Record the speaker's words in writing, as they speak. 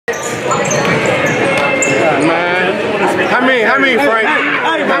Man, how many, Frank?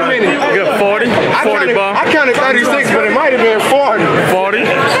 How many? You got 40? 40 bar. I counted 36, but it might have been 40. 40?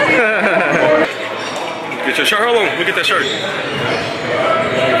 Get your shirt. Hold on. We'll get that shirt.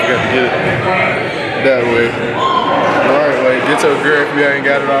 That way. The right way. Get your girl if you ain't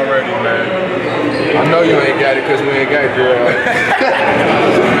got it already, man. I know you ain't got it because we ain't got it, girl.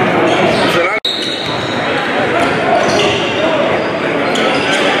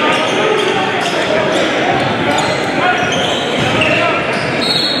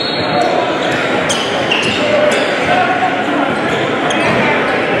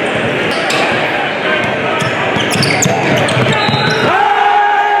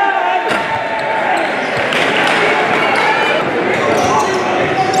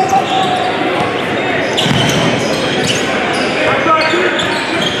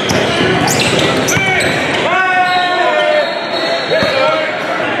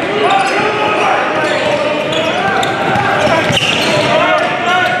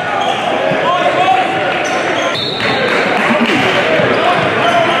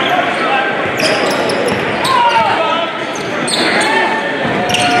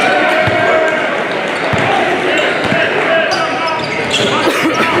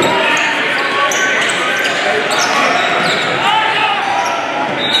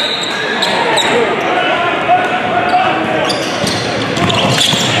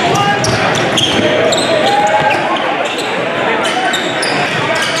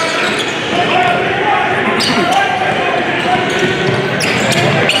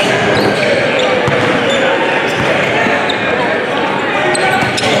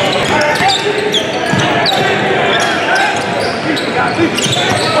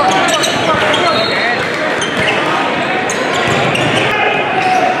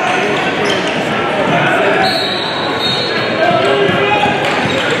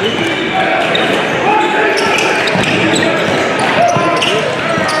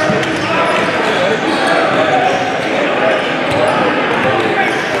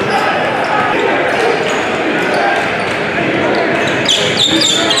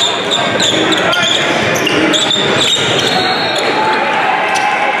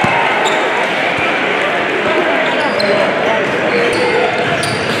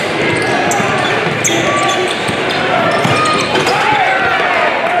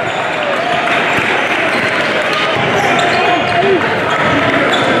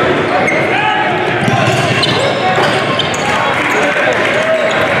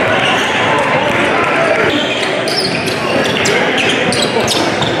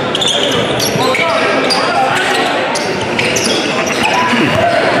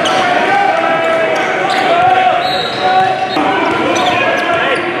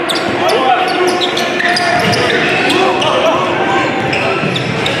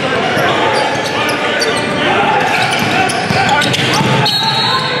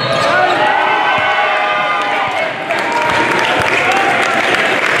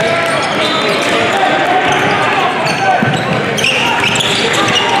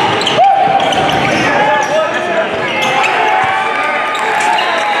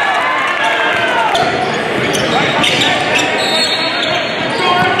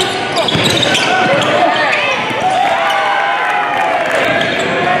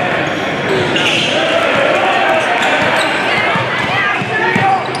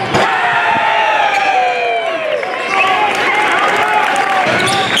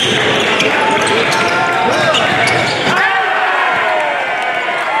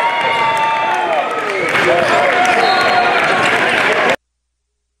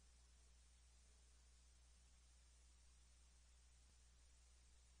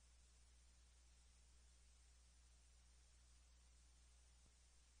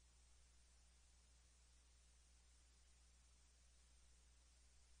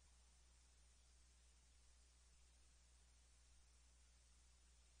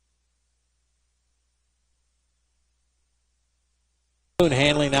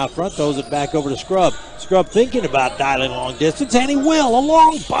 Handling out front, throws it back over to Scrubb. Scrubb thinking about dialing long distance, and he will. A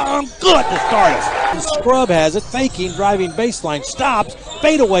long bomb, good to start us. And Scrubb has it, faking, driving baseline, stops,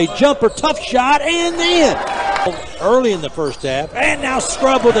 fadeaway jumper, tough shot, and in. Early in the first half, and now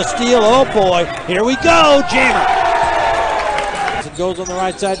Scrubb with a steal. Oh boy, here we go, jammer. It goes on the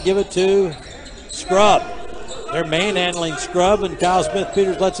right side, give it to Scrubb. They're manhandling Scrubb, and Kyle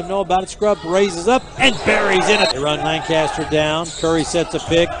Smith-Peters lets him know about it. Scrubb raises up and buries in it. They run Lancaster down. Curry sets a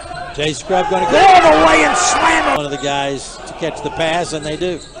pick. Jay Scrubb going to go all the way and slam it. One of the guys to catch the pass, and they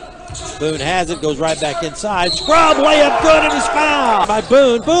do. Boone has it, goes right back inside. Scrubb layup good, and he's fouled by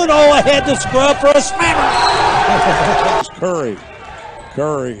Boone. Boone all ahead to Scrubb for a slammer. Curry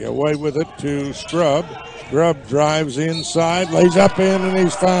Curry away with it to Scrubb. Scrubb drives inside, lays up in, and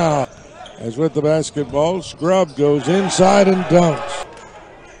he's fouled. As with the basketball, Scrubb goes inside and dunks.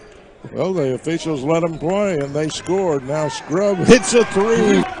 Well, the officials let him play, and they scored. Now Scrubb hits a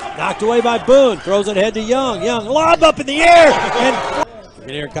three. Knocked away by Boone. Throws it ahead to Young. Young lob up in the air. And you can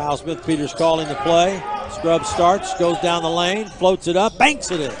hear Kyle Smith Peters calling the play. Scrubb starts, goes down the lane, floats it up,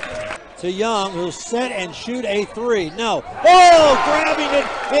 banks it in. To Young, who'll set and shoot a three. No. Oh, grabbing it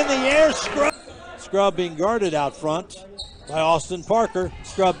in the air. Scrubb. Scrubb being guarded out front by Austin Parker.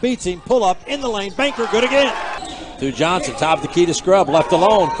 Scrubb beats him. Pull up in the lane. Banker good again. To Johnson, top of the key to Scrubb, left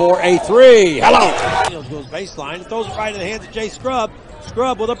alone for a three. Hello! Goes baseline, throws it right in the hands of Jay Scrubb.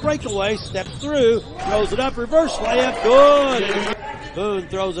 Scrubb with a breakaway, steps through, throws it up, reverse layup, good! Boone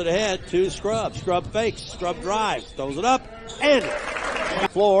throws it ahead to Scrubb. Scrubb fakes, Scrubb drives, throws it up, and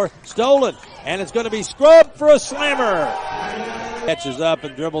floor, stolen. And it's going to be Scrubb for a slammer. Catches up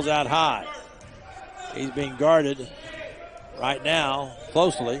and dribbles out high. He's being guarded right now,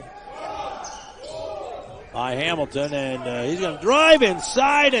 closely, by Hamilton, and he's going to drive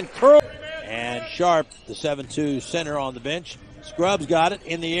inside and curl. And Sharp, the 7'2 center on the bench. Scrubb's got it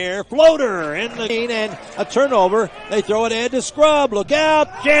in the air. Floater in the lane and a turnover. They throw it ahead to Scrubb. Look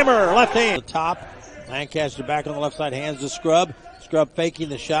out. Jammer, left hand. The top. Lancaster back on the left side, hands to Scrubb. Scrubb faking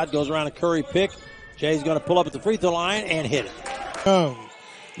the shot, goes around a Curry pick. Jay's going to pull up at the free throw line and hit it.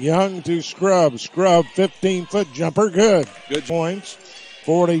 Young to Scrubb. Scrubb, 15-foot jumper, good. Good points,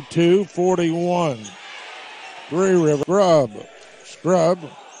 42-41. Three River. Scrubb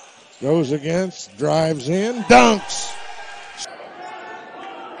goes against, drives in, dunks.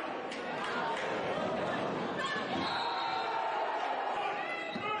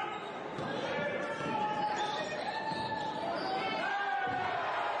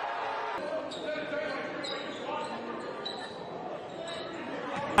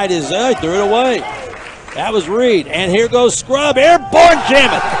 Threw it away. That was Reed. And here goes Scrubb. Airborne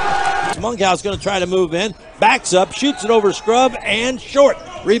jam it. Monkhouse going to try to move in. Backs up, shoots it over Scrubb, and short.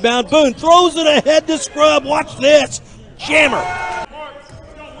 Rebound, Boone throws it ahead to Scrubb. Watch this. Jammer.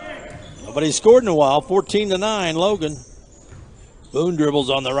 Nobody's scored in a while. 14-9, Logan. Boone dribbles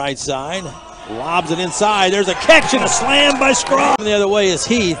on the right side. Lobs it inside. There's a catch and a slam by Scrubb. The other way is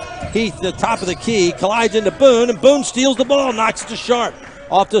Heath. Heath, the top of the key, collides into Boone, and Boone steals the ball, knocks it to Sharp.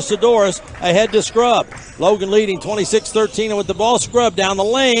 Off to Sidoris, ahead to Scrubb. Logan leading 26-13 with the ball. Scrubb down the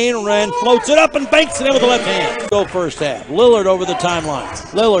lane and floats it up and banks it in with the left hand. Go first half. Lillard over the timeline.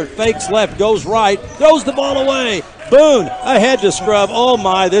 Lillard fakes left, goes right, throws the ball away. Boone ahead to Scrubb. Oh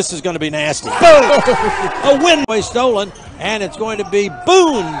my, this is going to be nasty. Boom! A win way stolen, and it's going to be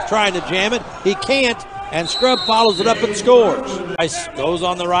Boone trying to jam it. He can't, and Scrubb follows it up and scores. Ice goes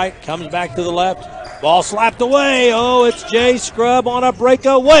on the right, comes back to the left. Ball slapped away. Oh, it's Jay Scrubb on a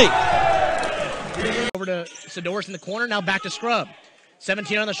breakaway. Over to Sidoris in the corner. Now back to Scrubb.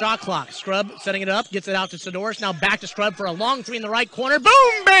 17 on the shot clock. Scrubb setting it up. Gets it out to Sidoris. Now back to Scrubb for a long three in the right corner.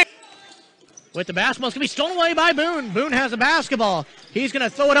 Boom! Bang! With the basketball. It's going to be stolen away by Boone. Boone has a basketball. He's going to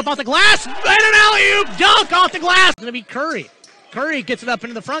throw it up off the glass. And an alley-oop dunk off the glass. It's going to be Curry. Curry gets it up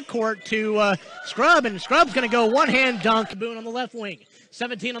into the front court to Scrubb. And Scrubb's going to go one-hand dunk. Boone on the left wing.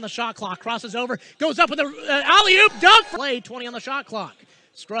 17 on the shot clock, crosses over, goes up with a alley-oop dunk. Play 20 on the shot clock.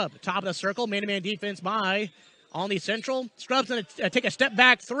 Scrubb, top of the circle, man-to-man defense by Olney Central. Scrubb's going to take a step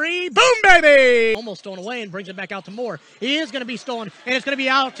back three. Boom, baby! Almost stolen away and brings it back out to Moore. He is going to be stolen, and it's going to be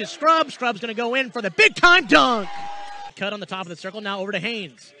out to Scrubb. Scrubb's going to go in for the big-time dunk. Cut on the top of the circle, now over to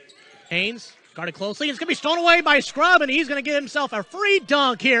Haynes. Haynes guarded closely. It's going to be stolen away by Scrubb, and he's going to get himself a free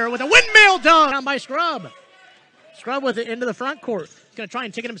dunk here with a windmill dunk down by Scrubb. Scrubb with it into the front court. He's going to try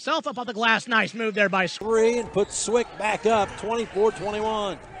and take it himself up on the glass. Nice move there by Scrubb. Three and puts Swick back up,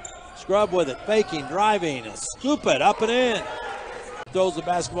 24-21. Scrubb with it, faking, driving, scoop it up and in. Throws the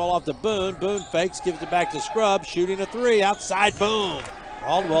basketball off to Boone. Boone fakes, gives it back to Scrubb, shooting a three outside Boone.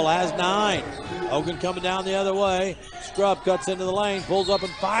 Caldwell has 9. Hogan coming down the other way. Scrubb cuts into the lane, pulls up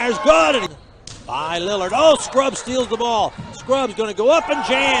and fires. Good! And by Lillard. Oh, Scrubb steals the ball. Scrubb's going to go up and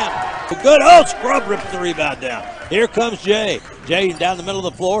jam. Good. Oh, Scrubb rips the rebound down. Here comes Jay. Jay down the middle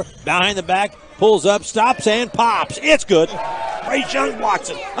of the floor, behind the back, pulls up, stops, and pops. It's good. Trace Young blocks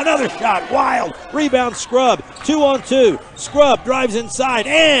it. Another shot. Wild. Rebound Scrubb. 2-on-2. Scrubb drives inside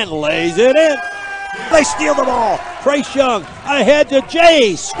and lays it in. They steal the ball. Trace Young ahead to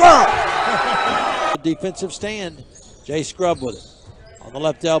Jay Scrubb. Defensive stand. Jay Scrubb with it. On the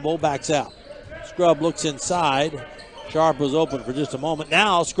left elbow, backs out. Scrubb looks inside. Sharp was open for just a moment.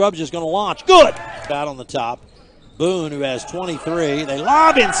 Now Scrubb's just going to launch. Good. Out on the top. Boone, who has 23. They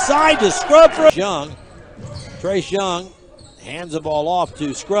lob inside to Scrubb for Young. Trace Young Hands the ball off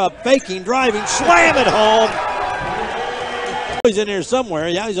to Scrubb. Faking, driving, slam it home. He's in here somewhere.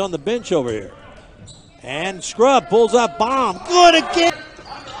 Yeah, he's on the bench over here. And Scrubb pulls up, bomb. Good again.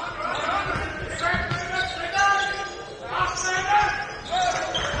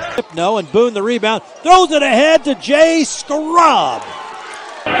 No, and Boone the rebound. Throws it ahead to Jay Scrubb.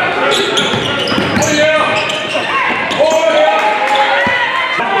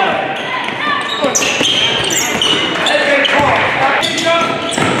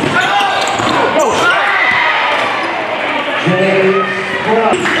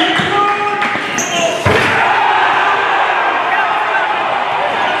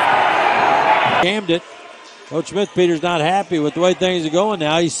 Jammed it. Coach Smith-Peter's not happy with the way things are going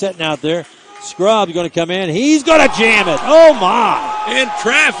now. He's sitting out there. Scrubb's going to come in. He's going to jam it. Oh, my. In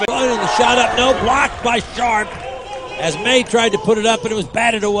traffic. And the shot up, no, blocked by Sharp. As May tried to put it up, and it was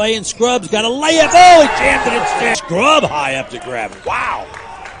batted away, and Scrubb's got a layup. Oh, he jammed it instead. Scrubb high up to grab it. Wow.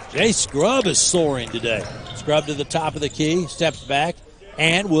 Jay Scrubb is soaring today. Scrubb to the top of the key, steps back,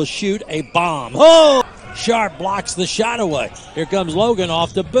 and will shoot a bomb. Oh! Sharp blocks the shot away. Here comes Logan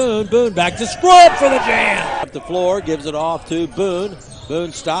off to Boone. Boone back to Scrubb for the jam. Up the floor, gives it off to Boone.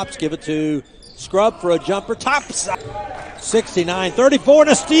 Boone stops, give it to Scrubb for a jumper. Top side. 69-34 and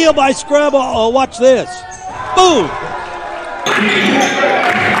a steal by Scrubb. Oh, watch this. Boom!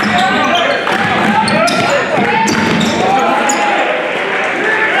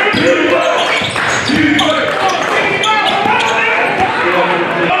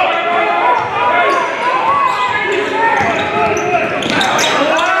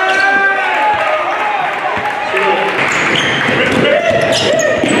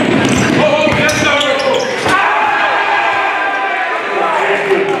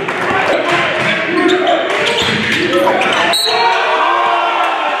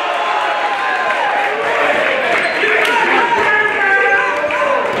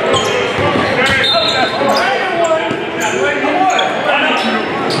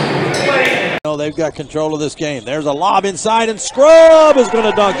 They've got control of this game. There's a lob inside, and Scrubb is going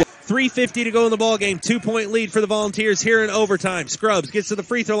to dunk it. 3:50 to go in the ball game. 2-point lead for the Volunteers here in overtime. Scrubbs gets to the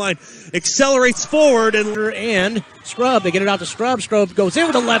free throw line, accelerates forward, And Scrubb, they get it out to Scrubb. Scrubb goes in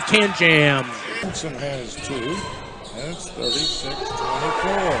with a left-hand jam. Johnson has two, and it's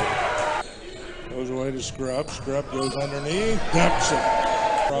 36-24. Goes away to Scrubb. Scrubb goes underneath, dumps it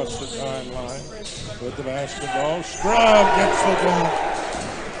across the timeline with the basketball. Scrubb gets the dunk.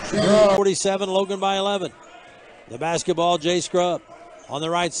 47, Logan by 11. The basketball, Jay Scrubb on the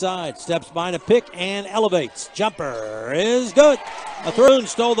right side. Steps behind a pick and elevates. Jumper is good. A through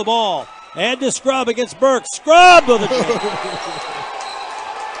stole the ball. And to Scrubb against Burke. Scrubb with a jump.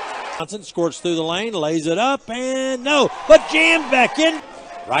 Johnson squirts through the lane, lays it up, and no, but jammed back in.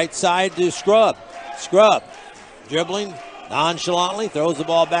 Right side to Scrubb. Scrubb dribbling nonchalantly, throws the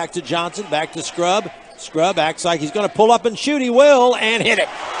ball back to Johnson, back to Scrubb. Scrubb acts like he's going to pull up and shoot. He will, and hit it.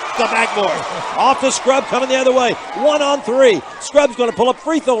 The backboard. Off to Scrubb, coming the other way. 1-on-3. Scrubb's going to pull up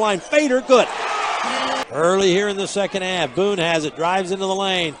free throw line. Fader, good. Early here in the second half. Boone has it, drives into the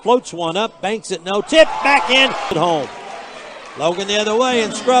lane, floats one up, banks it, no. Tip, back in, at home. Logan the other way,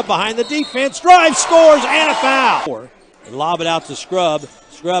 and Scrubb behind the defense. Drives, scores, and a foul. And lob it out to Scrubb.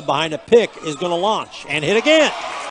 Scrubb behind a pick is going to launch and hit again.